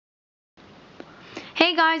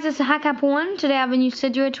Hey guys, it's HackApp1. Today I have a new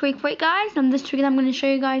Cydia tweak for you guys, and this tweak I'm going to show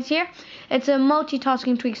you guys here, it's a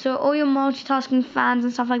multitasking tweak. So all your multitasking fans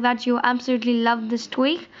and stuff like that, you'll absolutely love this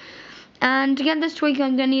tweak. And to get this tweak, you're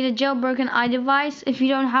going to need a jailbroken iDevice. If you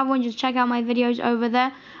don't have one, just check out my videos over there,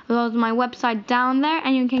 as well as my website down there,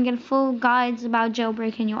 and you can get full guides about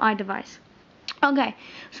jailbreaking your iDevice. Okay,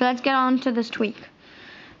 so let's get on to this tweak.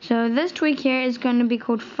 So this tweak here is going to be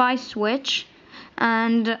called Physwitch,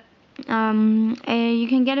 and you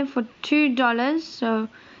can get it for $2. So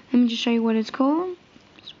let me just show you what it's called.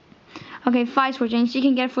 Okay, Physwitch, and so you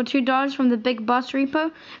can get it for $2 from the Big Boss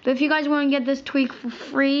repo. But if you guys want to get this tweak for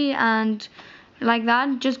free and like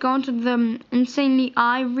that, just go onto the Insanely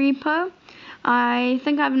I repo. I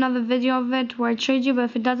think I have another video of it where it shows you, but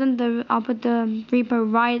if it doesn't, I'll put the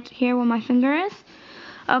repo right here where my finger is.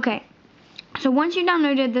 Okay, so once you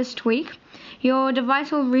downloaded this tweak, your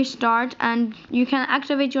device will restart and you can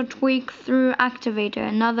activate your tweak through Activator,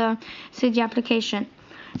 another Cydia application.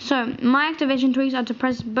 So my activation tweaks are to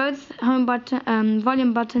press both home button,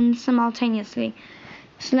 volume buttons simultaneously.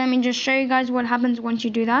 So let me just show you guys what happens once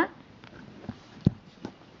you do that.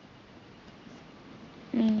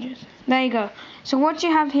 There you go. So what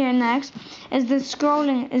you have here next is the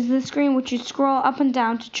screen which you scroll up and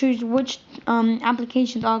down to choose which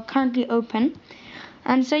applications are currently open.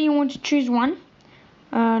 And say you want to choose one,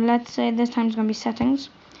 let's say this time it's going to be settings.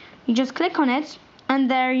 You just click on it and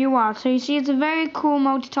there you are. So you see it's a very cool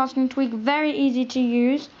multitasking tweak, very easy to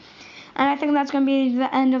use, and I think that's going to be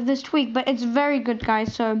the end of this tweak, but it's very good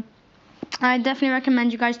guys, so I definitely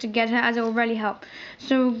recommend you guys to get it, as it will really help.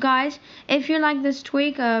 So guys, if you like this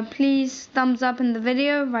tweak, please thumbs up in the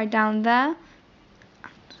video right down there.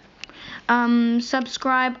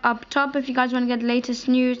 Subscribe up top if you guys want to get latest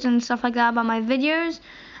news and stuff like that about my videos,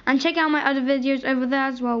 and check out my other videos over there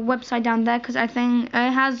as well, website down there, because I think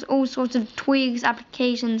it has all sorts of tweaks,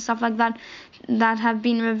 applications, stuff like that that have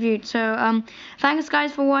been reviewed. So thanks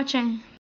guys for watching.